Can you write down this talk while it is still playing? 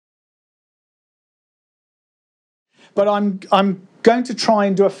but I'm going to try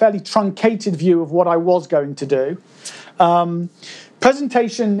and do a fairly truncated view of what I was going to do.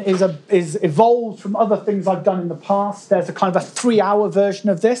 Presentation is evolved from other things I've done in the past. There's a kind of a 3-hour version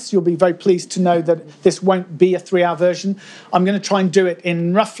of this. You'll be very pleased to know that this won't be a 3-hour version. I'm going to try and do it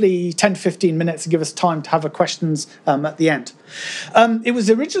in roughly 10 to 15 minutes to give us time to have questions at the end. It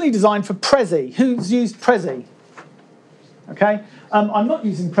was originally designed for Prezi. Who's used Prezi? Okay. I'm not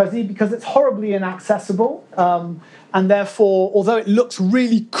using Prezi because it's horribly inaccessible, and therefore, although it looks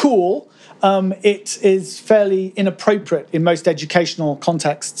really cool, it is fairly inappropriate in most educational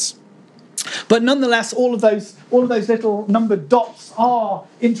contexts. But nonetheless, all of those little numbered dots are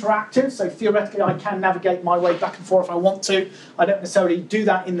interactive, so theoretically I can navigate my way back and forth if I want to. I don't necessarily do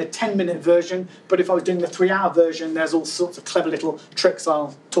that in the 10-minute version, but if I was doing the 3-hour version, there's all sorts of clever little tricks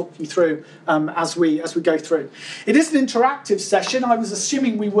I'll talk you through as we go through. It is an interactive session. I was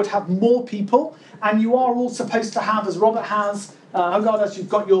assuming we would have more people, and you are all supposed to have, as Robert has, as you've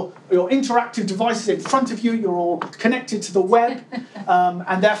got your interactive devices in front of you, you're all connected to the web,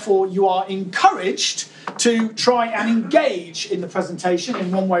 and therefore you are encouraged to try and engage in the presentation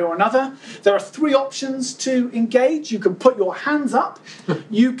in one way or another. There are 3 options to engage. You can put your hands up,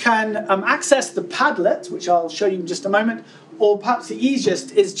 you can access the Padlet, which I'll show you in just a moment, or perhaps the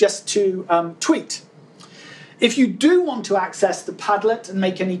easiest is just to tweet. If you do want to access the Padlet and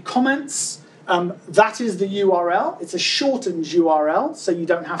make any comments, that is the URL. It's a shortened URL, so you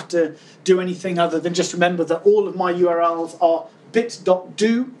don't have to do anything other than just remember that all of my URLs are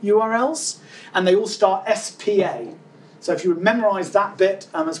bit.do URLs, and they all start SPA. So if you memorize that bit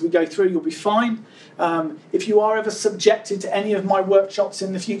as we go through, you'll be fine. If you are ever subjected to any of my workshops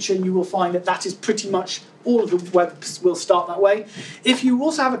in the future, you will find that that is pretty much all of the web will start that way. If you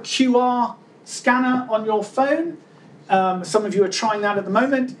also have a QR scanner on your phone, some of you are trying that at the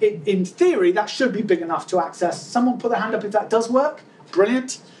moment. In theory, that should be big enough to access. Someone put their hand up if that does work.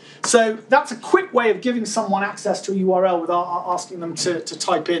 Brilliant. So that's a quick way of giving someone access to a URL without asking them to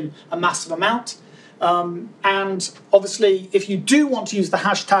type in a massive amount. And obviously, if you do want to use the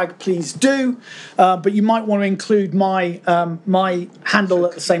hashtag, please do. But you might want to include my my handle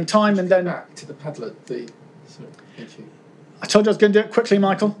at the same time. And then back to the Padlet. Thank you. I told you I was going to do it quickly,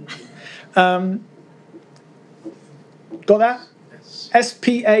 Michael. Got that? Yes.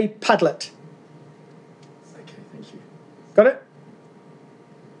 SPA Padlet. Okay, thank you. Got it?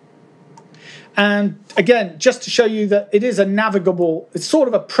 And again, just to show you that it is a navigable, it's sort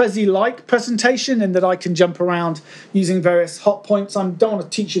of a Prezi-like presentation in that I can jump around using various hot points. I don't want to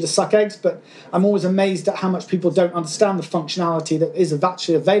teach you to suck eggs, but I'm always amazed at how much people don't understand the functionality that is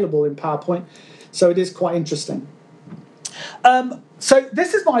actually available in PowerPoint. So it is quite interesting. So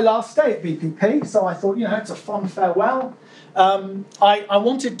this is my last day at BPP, so I thought, it's a fun farewell. I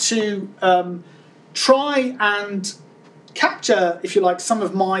wanted to try and capture, if you like, some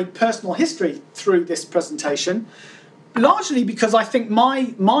of my personal history through this presentation, largely because I think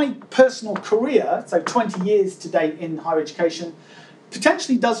my personal career, so 20 years to date in higher education,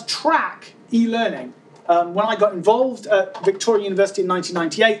 potentially does track e-learning. When I got involved at Victoria University in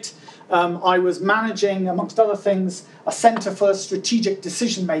 1998, I was managing, amongst other things, a centre for strategic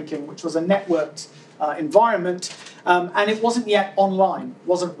decision-making, which was a networked environment, and it wasn't yet online,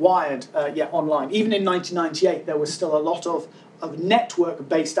 wasn't wired yet online. Even in 1998, there was still a lot of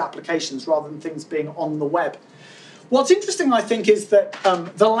network-based applications rather than things being on the web. What's interesting, I think, is that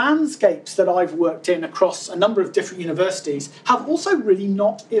the landscapes that I've worked in across a number of different universities have also really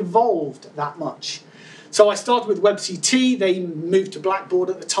not evolved that much. So I started with WebCT, they moved to Blackboard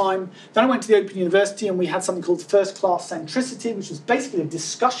at the time. Then I went to the Open University and we had something called First Class Centricity, which was basically a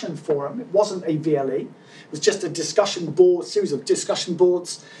discussion forum. It wasn't a VLE, it was just a discussion board, series of discussion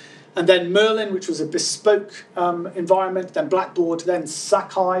boards. And then Merlin, which was a bespoke environment, then Blackboard, then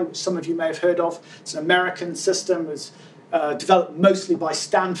Sakai, which some of you may have heard of. It's an American system, it was developed mostly by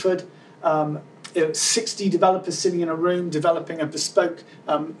Stanford. 60 developers sitting in a room developing a bespoke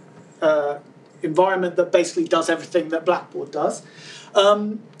environment that basically does everything that Blackboard does.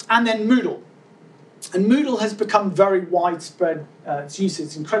 And then Moodle. And Moodle has become very widespread. Its use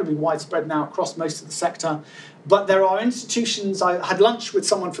is incredibly widespread now across most of the sector. But there are institutions, I had lunch with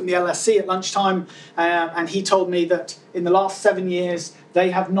someone from the LSE at lunchtime, and he told me that in the last 7 years, they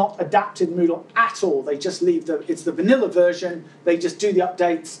have not adapted Moodle at all. They just leave it's the vanilla version, they just do the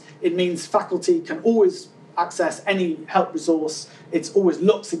updates. It means faculty can always access any help resource. It always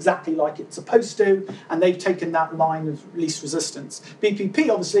looks exactly like it's supposed to, and they've taken that line of least resistance. BPP,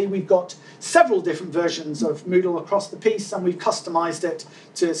 obviously, we've got several different versions of Moodle across the piece, and we've customized it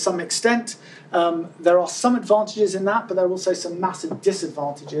to some extent. There are some advantages in that, but there are also some massive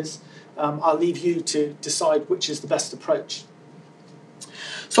disadvantages. I'll leave you to decide which is the best approach.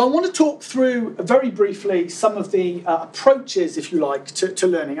 So I want to talk through very briefly some of the approaches, if you like, to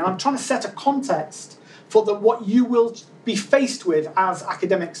learning. And I'm trying to set a context for what you will be faced with as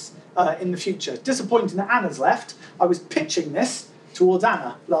academics in the future. Disappointing that Anna's left. I was pitching this towards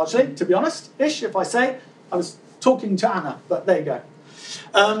Anna, largely, to be honest-ish, if I say. I was talking to Anna, but there you go.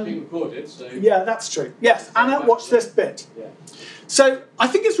 It's being recorded, so... Yeah, that's true. Yes, Anna, watch this bit. Yeah. So I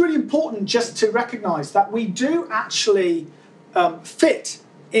think it's really important just to recognise that we do actually fit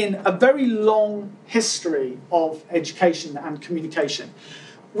in a very long history of education and communication.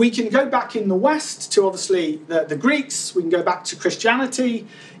 We can go back in the West to obviously the Greeks, we can go back to Christianity.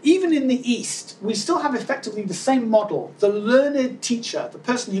 Even in the East, we still have effectively the same model. The learned teacher, the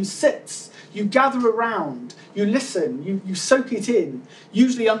person who sits, you gather around, you listen, you soak it in,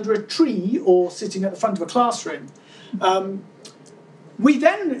 usually under a tree or sitting at the front of a classroom. We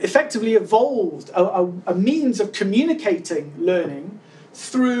then effectively evolved a means of communicating learning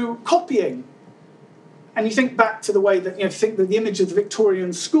through copying. And you think back to the way that, think that the image of the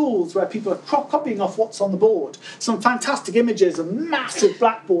Victorian schools where people are copying off what's on the board. Some fantastic images of massive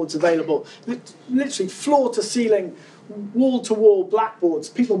blackboards available, literally floor to ceiling, wall to wall blackboards,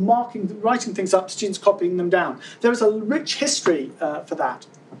 people writing things up, students copying them down. There is a rich history for that.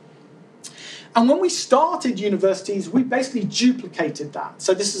 And when we started universities, we basically duplicated that.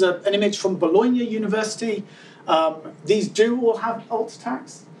 So this is an image from Bologna University. These do all have alt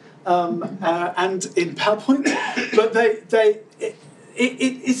tags and in PowerPoint, but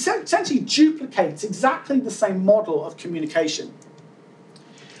it essentially duplicates exactly the same model of communication.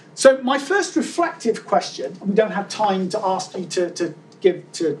 So my first reflective question, and we don't have time to ask you to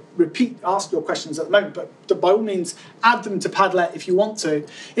ask your questions at the moment, but by all means add them to Padlet if you want to,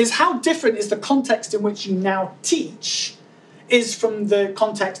 is how different is the context in which you now teach is from the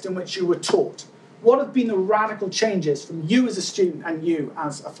context in which you were taught? What have been the radical changes from you as a student and you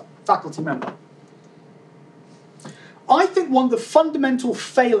as a faculty member? I think one of the fundamental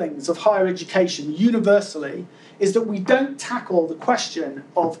failings of higher education universally is that we don't tackle the question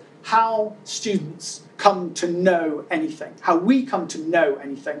of how students come to know anything, how we come to know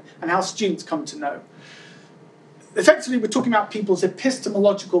anything, and how students come to know. Effectively, we're talking about people's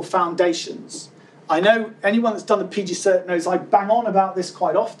epistemological foundations. I know anyone that's done the PG Cert knows I bang on about this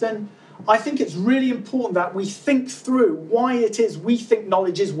quite often. I think it's really important that we think through why it is we think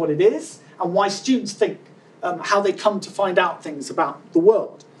knowledge is what it is, and why students think how they come to find out things about the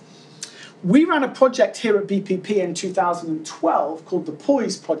world. We ran a project here at BPP in 2012 called the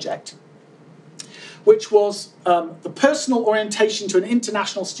Poise Project, which was the personal orientation to an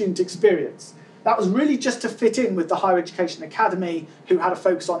international student experience. That was really just to fit in with the Higher Education Academy, who had a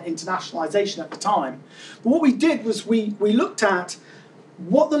focus on internationalisation at the time. But what we did was we looked at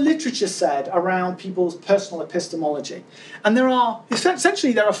what the literature said around people's personal epistemology. And there are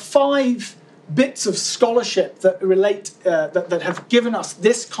 5 bits of scholarship that relate, that have given us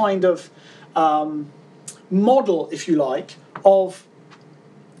this kind of model, if you like, of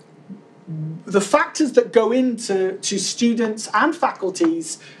the factors that go into students and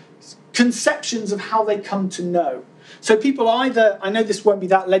faculty's conceptions of how they come to know. So people either, I know this won't be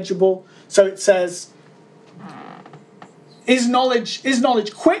that legible, so it says, is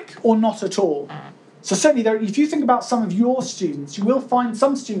knowledge quick or not at all? So certainly, if you think about some of your students, you will find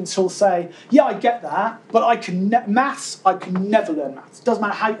some students who'll say, yeah, I get that, but I can never learn maths. It doesn't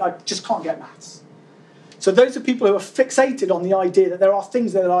matter how, I just can't get maths. So those are people who are fixated on the idea that there are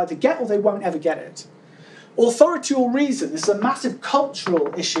things that they'll either get or they won't ever get it. Authority or reason, this is a massive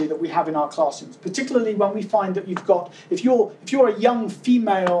cultural issue that we have in our classrooms, particularly when we find that you've got, if you're a young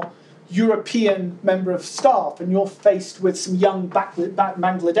female European member of staff and you're faced with some young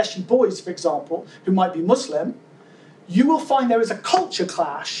Bangladeshi boys, for example, who might be Muslim, you will find there is a culture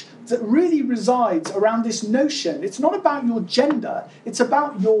clash that really resides around this notion. It's not about your gender, it's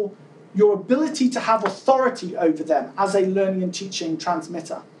about your ability to have authority over them as a learning and teaching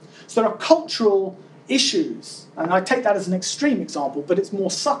transmitter. So there are cultural issues, and I take that as an extreme example, but it's more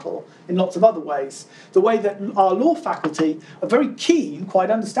subtle in lots of other ways. The way that our law faculty are very keen, quite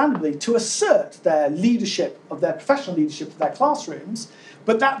understandably, to assert their leadership, of their professional leadership of their classrooms,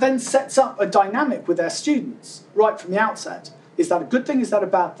 but that then sets up a dynamic with their students right from the outset. Is that a good thing? Is that a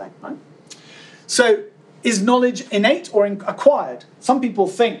bad thing? Right? So Is knowledge innate or acquired? Some people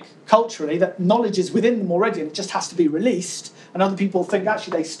think culturally that knowledge is within them already and it just has to be released. And other people think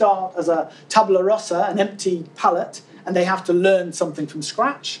actually they start as a tabula rasa, an empty palette, and they have to learn something from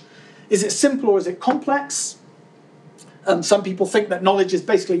scratch. Is it simple or is it complex? Some people think that knowledge is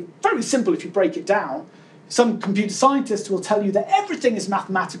basically very simple if you break it down. Some computer scientists will tell you that everything is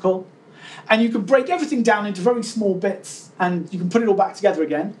mathematical and you can break everything down into very small bits and you can put it all back together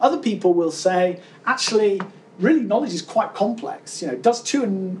again. Other people will say, actually, really knowledge is quite complex. Does 2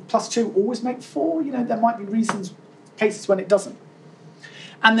 and plus 2 always make 4? There might be cases when it doesn't.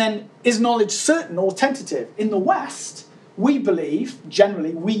 And then, is knowledge certain or tentative? In the West, we believe,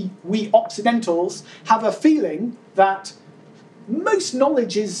 generally, we Occidentals have a feeling that most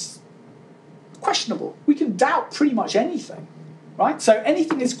knowledge is questionable. We can doubt pretty much anything, right? So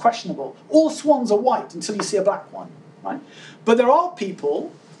anything is questionable. All swans are white until you see a black one, right? But there are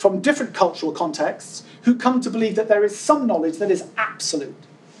people from different cultural contexts who come to believe that there is some knowledge that is absolute.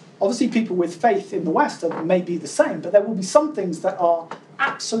 Obviously, people with faith in the West may be the same, but there will be some things that are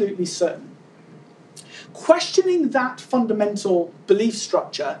absolutely certain. Questioning that fundamental belief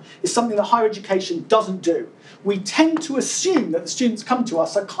structure is something that higher education doesn't do. We tend to assume that the students come to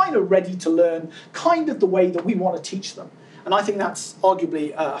us are kind of ready to learn kind of the way that we want to teach them. And I think that's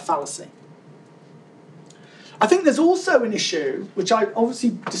arguably a fallacy. I think there's also an issue, which I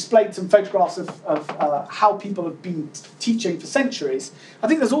obviously displayed some photographs of how people have been teaching for centuries. I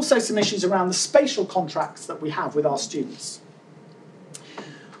think there's also some issues around the spatial contracts that we have with our students.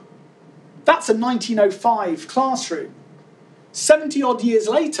 That's a 1905 classroom. 70-odd years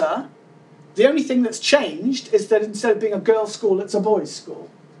later, the only thing that's changed is that instead of being a girls' school, it's a boys' school.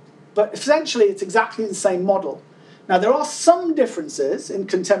 But essentially, it's exactly the same model. Now, there are some differences in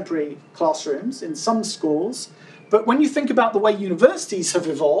contemporary classrooms in some schools, but when you think about the way universities have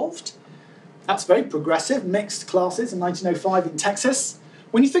evolved, that's very progressive, mixed classes in 1905 in Texas.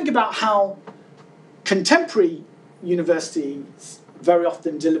 When you think about how contemporary universities very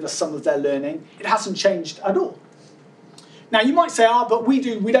often deliver some of their learning, it hasn't changed at all. Now, you might say, but we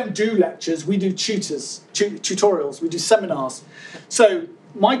don't do lectures, we do tutorials, we do seminars. So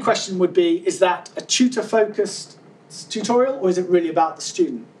my question would be, is that a tutor-focused tutorial, or is it really about the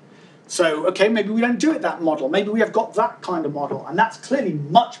student? So, okay, maybe we don't do it that model. Maybe we have got that kind of model, and that's clearly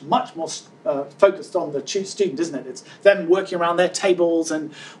much, much more focused on the student, isn't it? It's them working around their tables,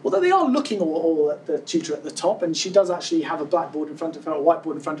 and although they are looking all at the tutor at the top, and she does actually have a blackboard in front of her, a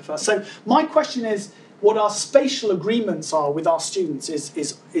whiteboard in front of her. So my question is, what our spatial agreements are with our students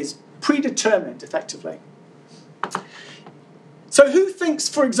is predetermined, effectively. So who thinks,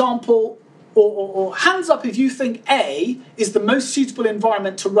 for example, or hands up if you think A is the most suitable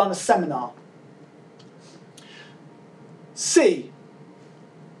environment to run a seminar? C.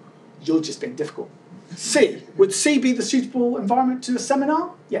 You're just being difficult. C. Would C be the suitable environment to a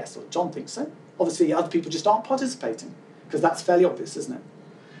seminar? Yes, well, John thinks so. Obviously, other people just aren't participating, because that's fairly obvious, isn't it?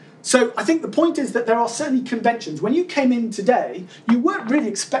 So I think the point is that there are certainly conventions. When you came in today, you weren't really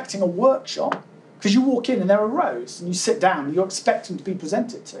expecting a workshop, because you walk in and there are rows, and you sit down, and you're expecting to be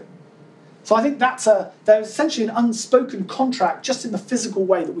presented to. So I think there's essentially an unspoken contract just in the physical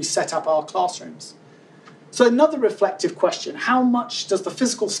way that we set up our classrooms. So another reflective question, how much does the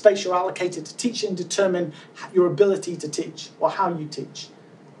physical space you're allocated to teaching determine your ability to teach, or how you teach?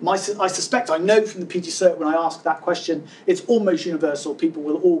 I suspect, I know from the PG Cert when I ask that question, it's almost universal. People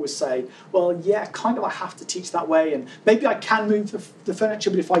will always say, well, yeah, kind of I have to teach that way, and maybe I can move the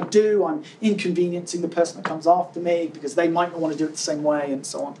furniture, but if I do, I'm inconveniencing the person that comes after me because they might not want to do it the same way, and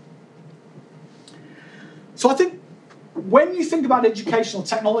so on. So I think when you think about educational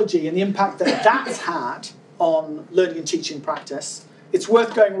technology and the impact that that's had on learning and teaching practice, it's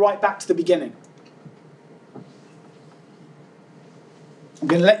worth going right back to the beginning. I'm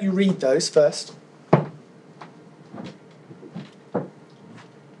going to let you read those first.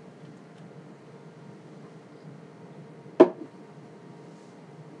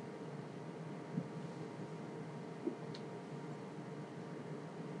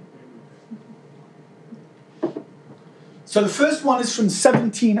 So the first one is from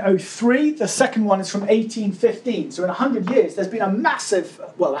 1703, the second one is from 1815. So in 100 years, there's been a massive,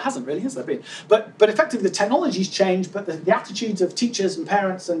 well, it hasn't really, has there been? But effectively the technology's changed, but the attitudes of teachers and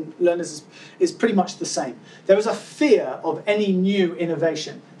parents and learners is pretty much the same. There was a fear of any new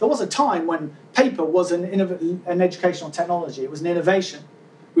innovation. There was a time when paper was an educational technology. It was an innovation.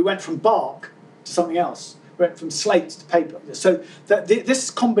 We went from bark to something else. We went from slate to paper. So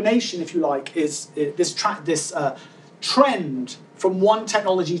this combination, if you like, is this trend from one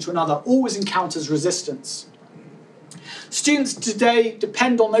technology to another always encounters resistance. Students today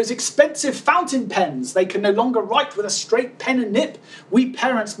depend on those expensive fountain pens. They can no longer write with a straight pen and nib. We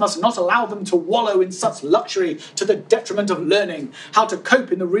parents must not allow them to wallow in such luxury to the detriment of learning how to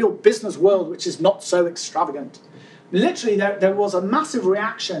cope in the real business world, which is not so extravagant. Literally, there was a massive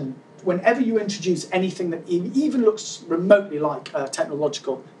reaction whenever you introduce anything that even looks remotely like a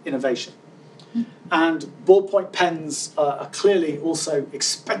technological innovation. And ballpoint pens are clearly also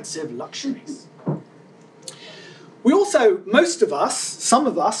expensive luxuries. We also, most of us, some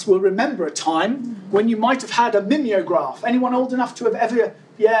of us, will remember a time when you might have had a mimeograph. Anyone old enough to have ever...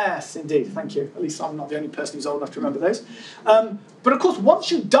 Yes, indeed, thank you. At least I'm not the only person who's old enough to remember those. But of course,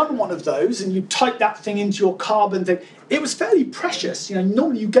 once you've done one of those and you type that thing into your carbon thing, it was fairly precious. You know,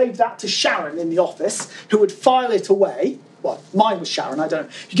 normally you gave that to Sharon in the office, who would file it away. Well, mine was Sharon, I don't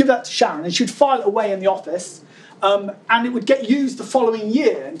know. You give that to Sharon and she'd file it away in the office. And it would get used the following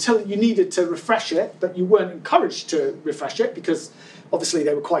year until you needed to refresh it, but you weren't encouraged to refresh it because obviously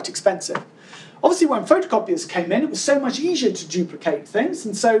they were quite expensive. Obviously, when photocopiers came in, it was so much easier to duplicate things,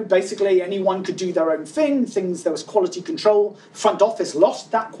 and so basically anyone could do their own thing. There was quality control. Front office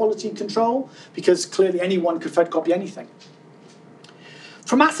lost that quality control because clearly anyone could photocopy anything.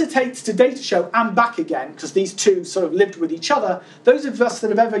 From acetates to data show and back again, because these two sort of lived with each other, those of us that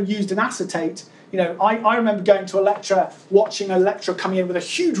have ever used an acetate, you know, I remember going to a lecture, watching a lecturer coming in with a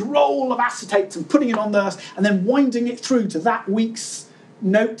huge roll of acetates and putting it on there, and then winding it through to that week's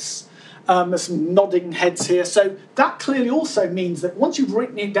notes. There's some nodding heads here. So that clearly also means that once you've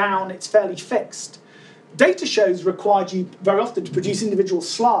written it down, it's fairly fixed. Data shows required you very often to produce individual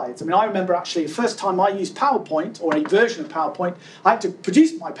slides. I mean, I remember actually the first time I used PowerPoint, or a version of PowerPoint, I had to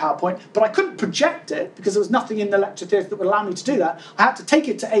produce my PowerPoint, but I couldn't project it because there was nothing in the lecture theatre that would allow me to do that. I had to take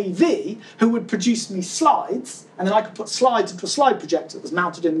it to AV, who would produce me slides, and then I could put slides into a slide projector that was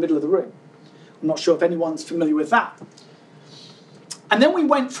mounted in the middle of the room. I'm not sure if anyone's familiar with that. And then we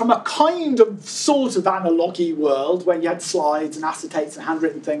went from a kind of sort of analogy world where you had slides and acetates and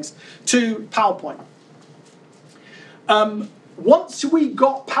handwritten things to PowerPoint. Once we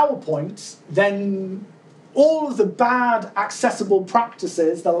got PowerPoint, then all of the bad accessible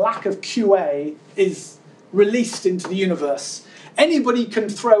practices, the lack of QA, is released into the universe. Anybody can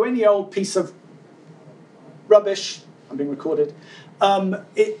throw any old piece of rubbish, I'm being recorded,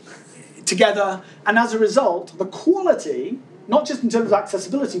 together, and as a result, the quality, not just in terms of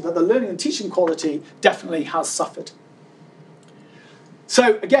accessibility, but the learning and teaching quality definitely has suffered.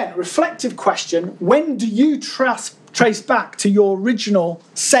 So again, reflective question, when do you trace back to your original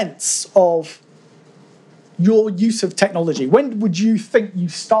sense of your use of technology? When would you think you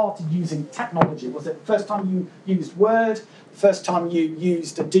started using technology? Was it the first time you used Word, the first time you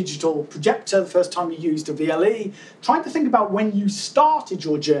used a digital projector, the first time you used a VLE? Trying to think about when you started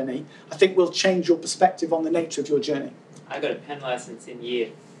your journey, I think will change your perspective on the nature of your journey. I got a pen license in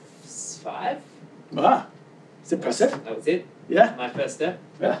year 5. Ah, it's impressive. That was it. Yeah. My first step.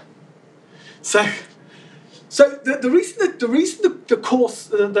 Yeah. So the reason the course,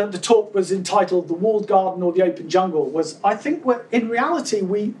 the talk was entitled "The Walled Garden or the Open Jungle" was, I think, in reality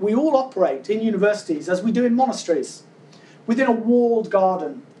we all operate in universities as we do in monasteries, within a walled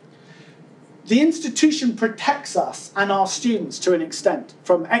garden. The institution protects us and our students to an extent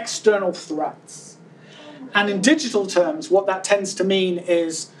from external threats. And in digital terms, what that tends to mean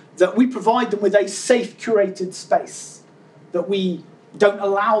is that we provide them with a safe, curated space, that we don't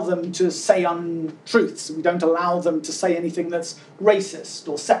allow them to say untruths, we don't allow them to say anything that's racist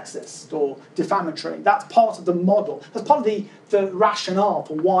or sexist or defamatory. That's part of the model. That's part of the rationale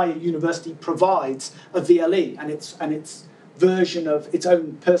for why a university provides a VLE and its version of its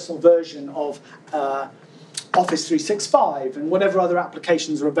own personal version of Office 365 and whatever other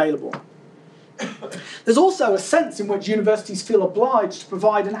applications are available. There's also a sense in which universities feel obliged to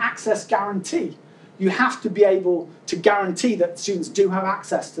provide an access guarantee. You have to be able to guarantee that students do have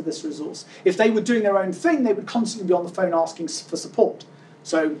access to this resource. If they were doing their own thing, they would constantly be on the phone asking for support.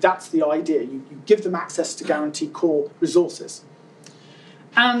 So that's the idea. You give them access to guarantee core resources.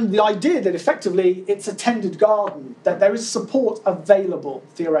 And the idea that effectively it's a tended garden, that there is support available,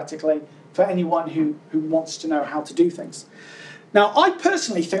 theoretically, for anyone who wants to know how to do things. Now, I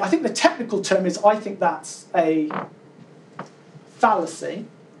personally think, I think the technical term is, I think that's a fallacy.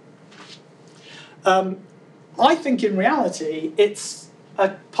 I think in reality, it's a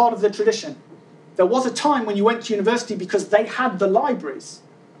part of the tradition. There was a time when you went to university because they had the libraries.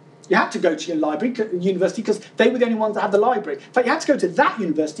 You had to go to your university because they were the only ones that had the library. In fact, you had to go to that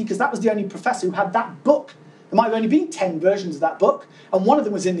university because that was the only professor who had that book. There might have only been 10 versions of that book, and one of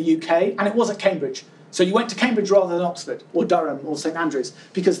them was in the UK, and it was at Cambridge. So you went to Cambridge rather than Oxford or Durham or St Andrews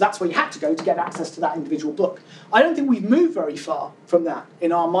because that's where you had to go to get access to that individual book. I don't think we've moved very far from that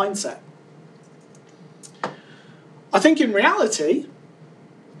in our mindset. I think in reality,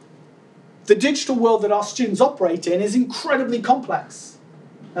 the digital world that our students operate in is incredibly complex.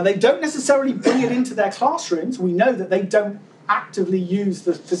 And they don't necessarily bring it into their classrooms. We know that they don't actively use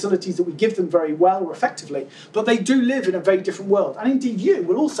the facilities that we give them very well or effectively, but they do live in a very different world. And indeed, you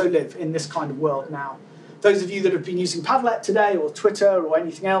will also live in this kind of world now. Those of you that have been using Padlet today or Twitter or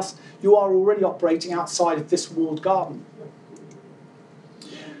anything else, you are already operating outside of this walled garden.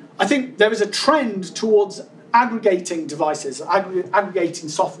 I think there is a trend towards aggregating devices, aggregating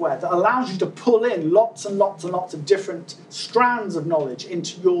software that allows you to pull in lots and lots and lots of different strands of knowledge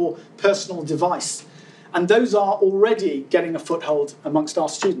into your personal device. And those are already getting a foothold amongst our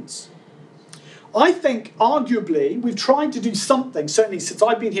students. I think, arguably, we've tried to do something, certainly since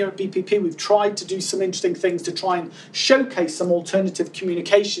I've been here at BPP, we've tried to do some interesting things to try and showcase some alternative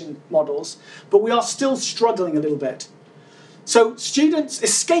communication models, but we are still struggling a little bit. So students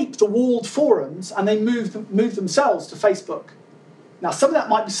escape the walled forums and they move themselves to Facebook. Now, some of that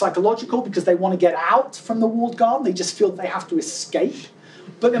might be psychological because they want to get out from the walled garden. They just feel they have to escape.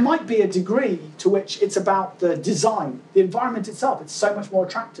 But there might be a degree to which it's about the design, the environment itself. It's so much more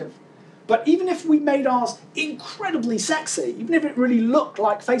attractive. But even if we made ours incredibly sexy, even if it really looked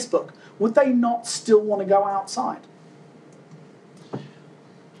like Facebook, would they not still want to go outside?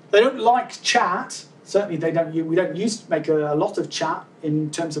 They don't like chat. Certainly we don't make a lot of chat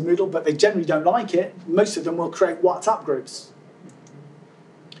in terms of Moodle, but they generally don't like it. Most of them will create WhatsApp groups.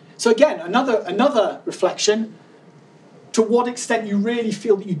 So again, another reflection, to what extent you really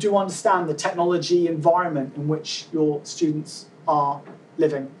feel that you do understand the technology environment in which your students are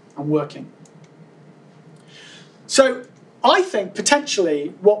living and working. So I think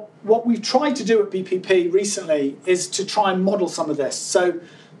potentially what we've tried to do at BPP recently is to try and model some of this. So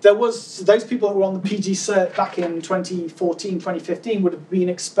there was those people who were on the PG Cert back in 2014, 2015 would have been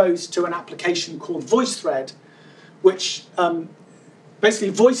exposed to an application called VoiceThread, which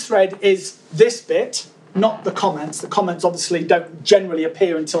basically VoiceThread is this bit, not the comments. The comments obviously don't generally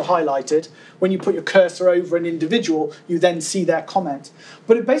appear until highlighted. When you put your cursor over an individual, you then see their comment.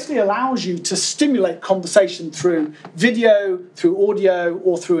 But it basically allows you to stimulate conversation through video, through audio,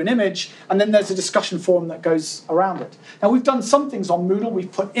 or through an image, and then there's a discussion forum that goes around it. Now, we've done some things on Moodle.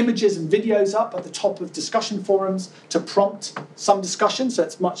 We've put images and videos up at the top of discussion forums to prompt some discussion, so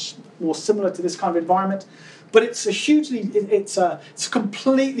it's much more similar to this kind of environment. But it's a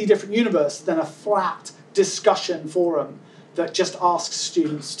completely different universe than a flat discussion forum that just asks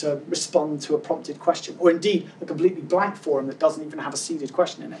students to respond to a prompted question, or indeed a completely blank forum that doesn't even have a seeded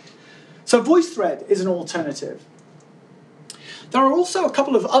question in it. So VoiceThread is an alternative. There are also a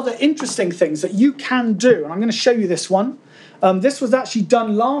couple of other interesting things that you can do, and I'm going to show you this one. This was actually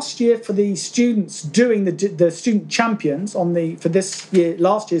done last year for the students doing the student champions for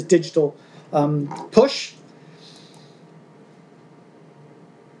last year's digital push.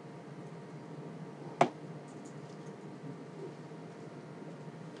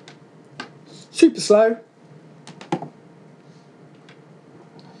 Super slow.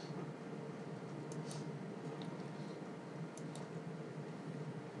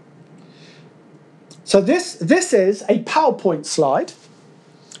 So this is a PowerPoint slide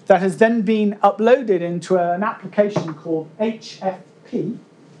that has then been uploaded into an application called HFP,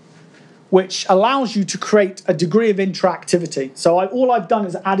 which allows you to create a degree of interactivity. So all I've done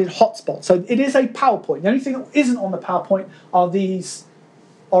is added hotspots. So it is a PowerPoint. The only thing that isn't on the PowerPoint are these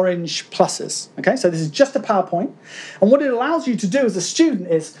orange pluses. Okay, so this is just a PowerPoint. And what it allows you to do as a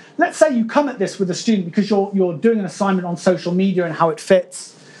student is, let's say you come at this with a student because you're doing an assignment on social media and how it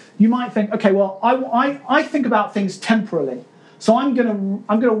fits. You might think, okay, well, I think about things temporally. So I'm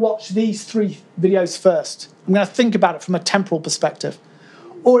gonna watch these 3 videos first. I'm gonna think about it from a temporal perspective.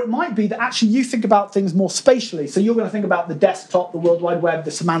 Or it might be that actually you think about things more spatially. So you're going to think about the desktop, the World Wide Web, the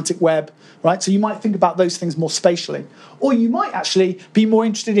semantic web, right? So you might think about those things more spatially. Or you might actually be more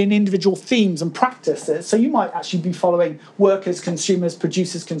interested in individual themes and practices. So you might actually be following workers, consumers,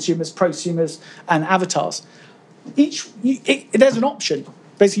 producers, consumers, prosumers, and avatars. There's an option.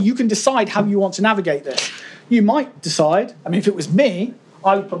 Basically, you can decide how you want to navigate this. You might decide, I mean, if it was me,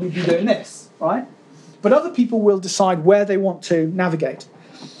 I would probably be doing this, right? But other people will decide where they want to navigate.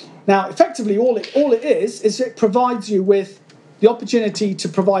 Now, effectively, all it is it provides you with the opportunity to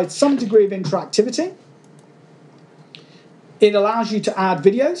provide some degree of interactivity. It allows you to add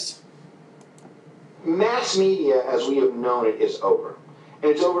videos. Mass media, as we have known it, is over. And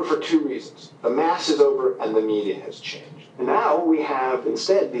it's over for 2 reasons. The mass is over and the media has changed. And now we have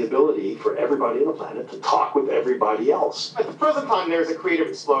instead the ability for everybody on the planet to talk with everybody else. At the present time, there's a creative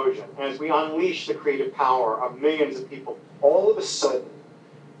explosion as we unleash the creative power of millions of people. All of a sudden,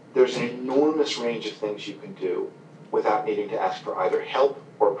 there's an enormous range of things you can do without needing to ask for either help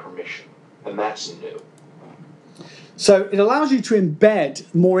or permission. And that's new. So it allows you to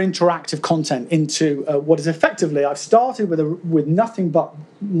embed more interactive content into what is effectively, I've started with nothing but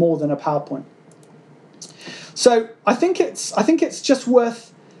more than a PowerPoint. So I think it's just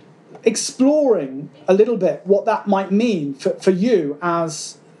worth exploring a little bit what that might mean for you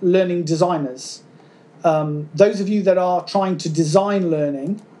as learning designers. Those of you that are trying to design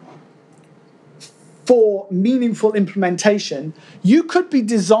learning for meaningful implementation, you could be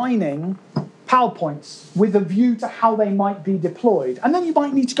designing PowerPoints with a view to how they might be deployed. And then you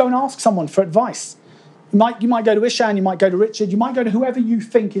might need to go and ask someone for advice. You might go to Ishan, you might go to Richard, you might go to whoever you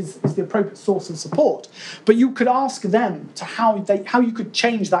think is the appropriate source of support. But you could ask them to how you could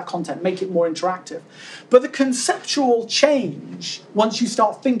change that content, make it more interactive. But the conceptual change, once you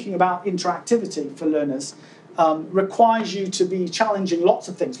start thinking about interactivity for learners, requires you to be challenging lots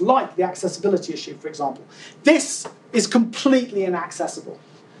of things, like the accessibility issue, for example. This is completely inaccessible.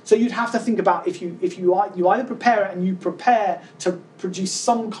 So you'd have to think about if you either prepare it and you prepare to produce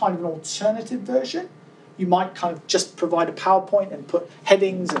some kind of an alternative version. You might kind of just provide a PowerPoint and put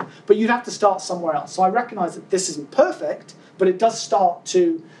headings, but you'd have to start somewhere else. So I recognize that this isn't perfect, but it does start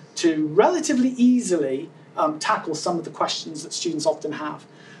to relatively easily tackle some of the questions that students often have.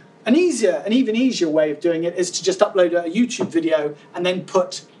 An even easier way of doing it is to just upload a YouTube video and then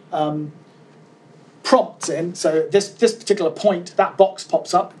put prompts in. So this particular point, that box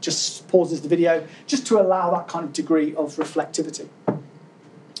pops up, just pauses the video, just to allow that kind of degree of reflectivity.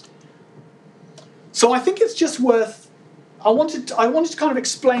 So I think it's just worth, I wanted to kind of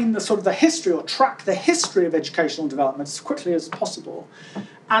explain the history, or track the history of educational development as quickly as possible,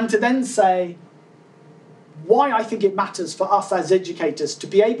 and to then say why I think it matters for us as educators to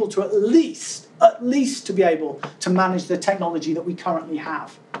be able to at least to be able to manage the technology that we currently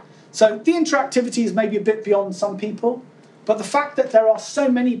have. So the interactivity is maybe a bit beyond some people, but the fact that there are so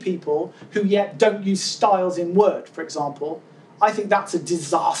many people who yet don't use styles in Word, for example, I think that's a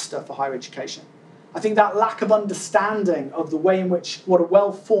disaster for higher education. I think that lack of understanding of the way in which what a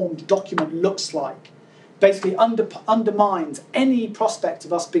well-formed document looks like basically undermines any prospect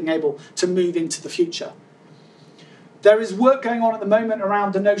of us being able to move into the future. There is work going on at the moment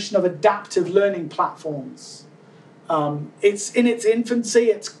around the notion of adaptive learning platforms. It's in its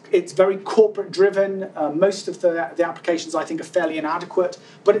infancy, it's very corporate driven. Most of the applications I think are fairly inadequate,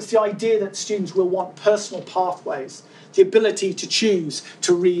 but it's the idea that students will want personal pathways, the ability to choose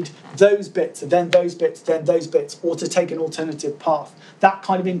to read those bits, then those bits, then those bits, or to take an alternative path. That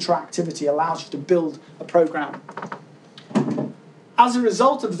kind of interactivity allows you to build a program. As a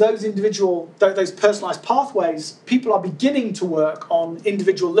result of those personalized pathways, people are beginning to work on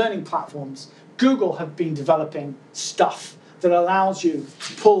individual learning platforms. Google have been developing stuff that allows you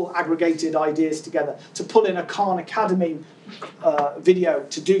to pull aggregated ideas together, to pull in a Khan Academy video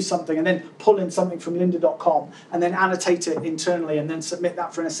to do something, and then pull in something from lynda.com, and then annotate it internally, and then submit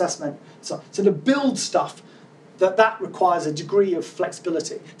that for an assessment. So to build stuff, that requires a degree of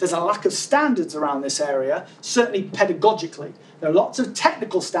flexibility. There's a lack of standards around this area, certainly pedagogically. There are lots of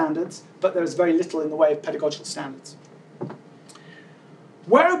technical standards, but there's very little in the way of pedagogical standards.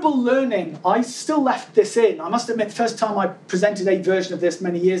 Wearable learning, I still left this in. I must admit, the first time I presented a version of this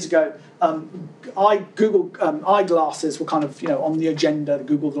many years ago, Google eyeglasses were kind of on the agenda. The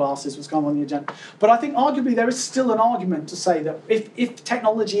Google glasses was kind of on the agenda. But I think arguably there is still an argument to say that if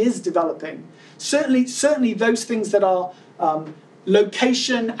technology is developing, certainly those things that are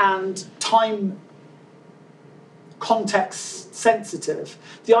location and time context sensitive.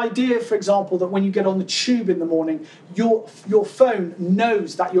 The idea, for example, that when you get on the tube in the morning, your phone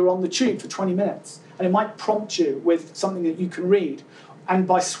knows that you're on the tube for 20 minutes, and it might prompt you with something that you can read. And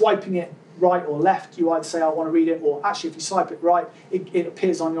by swiping it right or left, you either say, I want to read it, or actually if you swipe it right, it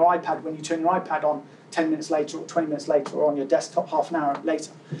appears on your iPad when you turn your iPad on 10 minutes later or 20 minutes later, or on your desktop half an hour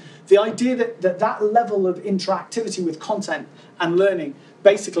later. The idea that level of interactivity with content and learning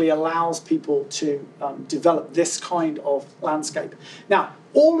basically allows people to develop this kind of landscape. Now,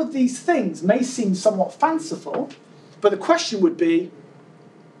 all of these things may seem somewhat fanciful, but the question would be,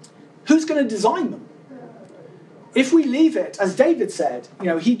 who's going to design them? If we leave it, as David said,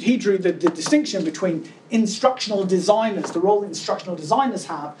 he drew the distinction between instructional designers, the role that instructional designers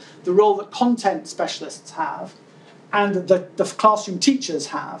have, the role that content specialists have, and the classroom teachers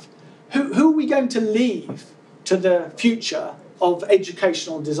have. Who are we going to leave to the future of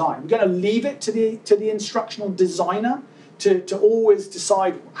educational design? We're going to leave it to the instructional designer to always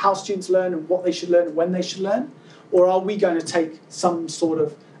decide how students learn and what they should learn and when they should learn? Or are we going to take some sort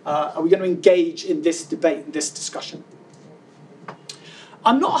of, are we going to engage in this debate, in this discussion?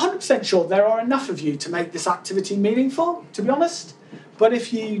 I'm not 100% sure there are enough of you to make this activity meaningful, to be honest. But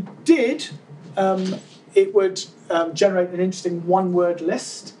if you did, it would generate an interesting one-word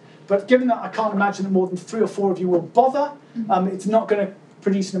list. But given that I can't imagine that more than 3 or 4 of you will bother, it's not going to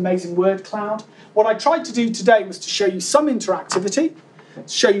produce an amazing word cloud. What I tried to do today was to show you some interactivity,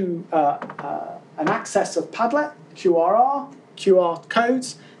 show you an access of Padlet, QRR, QR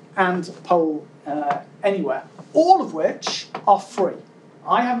codes, and Poll Anywhere, all of which are free.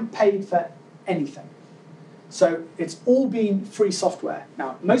 I haven't paid for anything. So it's all been free software.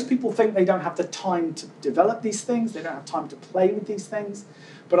 Now, most people think they don't have the time to develop these things, they don't have time to play with these things,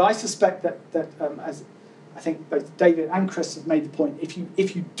 but I suspect that as I think both David and Chris have made the point, if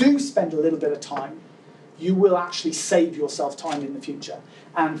you do spend a little bit of time, you will actually save yourself time in the future.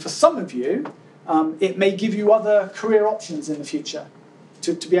 And for some of you, it may give you other career options in the future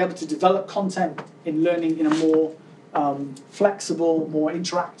to be able to develop content in learning in a more flexible, more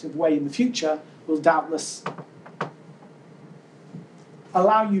interactive way in the future will doubtless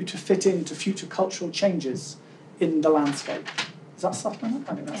allow you to fit into future cultural changes in the landscape. Is that stuff done?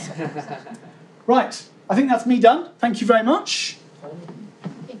 I think that's stuff. Right, I think that's me done. Thank you very much.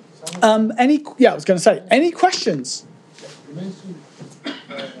 I was going to say, any questions? You mentioned,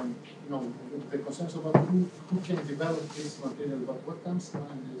 the concerns about who can develop this material, but what comes to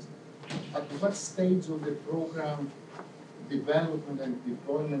mind is, at what stage of the program development and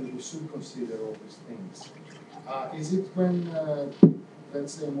deployment we should consider all these things? Is it when,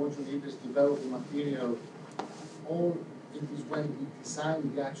 let's say, module leaders develop the material, or it is when we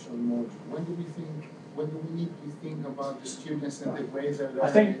design the actual module? When do we need to think about the students and the way they're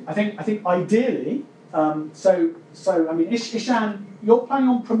learning? I think ideally, I mean, Ishan, you're planning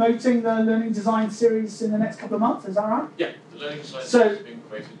on promoting the Learning Design series in the next couple of months, is that right? Yeah, the Learning Design series has been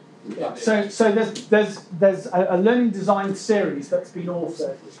created. Yeah, so there's a learning design series that's been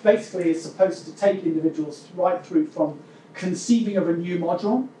authored, which basically is supposed to take individuals right through from conceiving of a new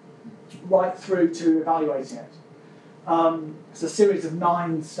module right through to evaluating it. It's a series of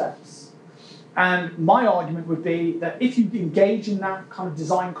 9 steps. And my argument would be that if you engage in that kind of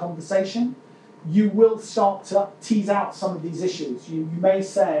design conversation, you will start to tease out some of these issues. You may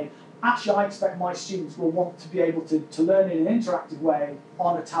say, actually, I expect my students will want to be able to learn in an interactive way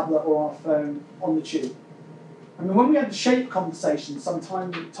on a tablet or on a phone on the tube. I mean, when we had the shape conversation some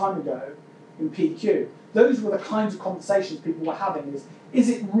time ago in PQ, those were the kinds of conversations people were having. Is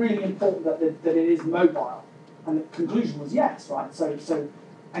it really important that it is mobile? And the conclusion was yes, right?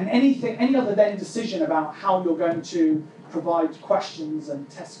 And any other then decision about how you're going to provide questions and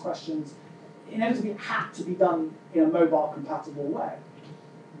test questions inevitably had to be done in a mobile compatible way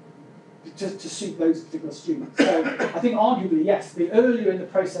to suit those particular students. So I think arguably, yes, the earlier in the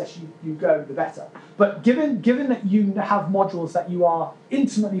process you go, the better. But given that you have modules that you are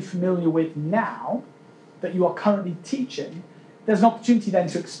intimately familiar with now, that you are currently teaching, there's an opportunity then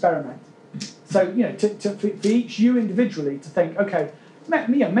to experiment. So, for each you individually to think, okay,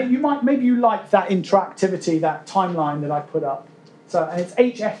 maybe you like that interactivity, that timeline that I put up. So, and it's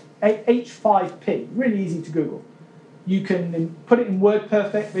H5P, really easy to Google. You can put it in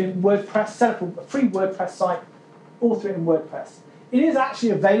WordPerfect, in WordPress, set up a free WordPress site, author it in WordPress. It is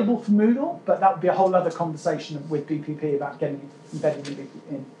actually available for Moodle, but that would be a whole other conversation with BPP about getting it embedded in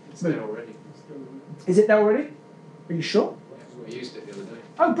Moodle. It's there already. Is it there already? Are you sure? I used it the other day.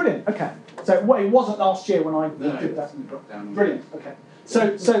 Oh, brilliant. Okay. So it wasn't last year when I did that. Brilliant. Okay.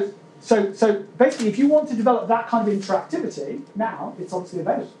 So basically, if you want to develop that kind of interactivity now, it's obviously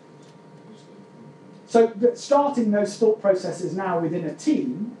available. So starting those thought processes now within a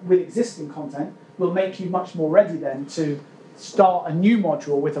team with existing content will make you much more ready then to start a new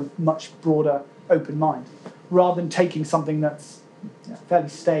module with a much broader open mind, rather than taking something that's fairly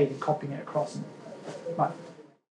staid and copying it across. Right.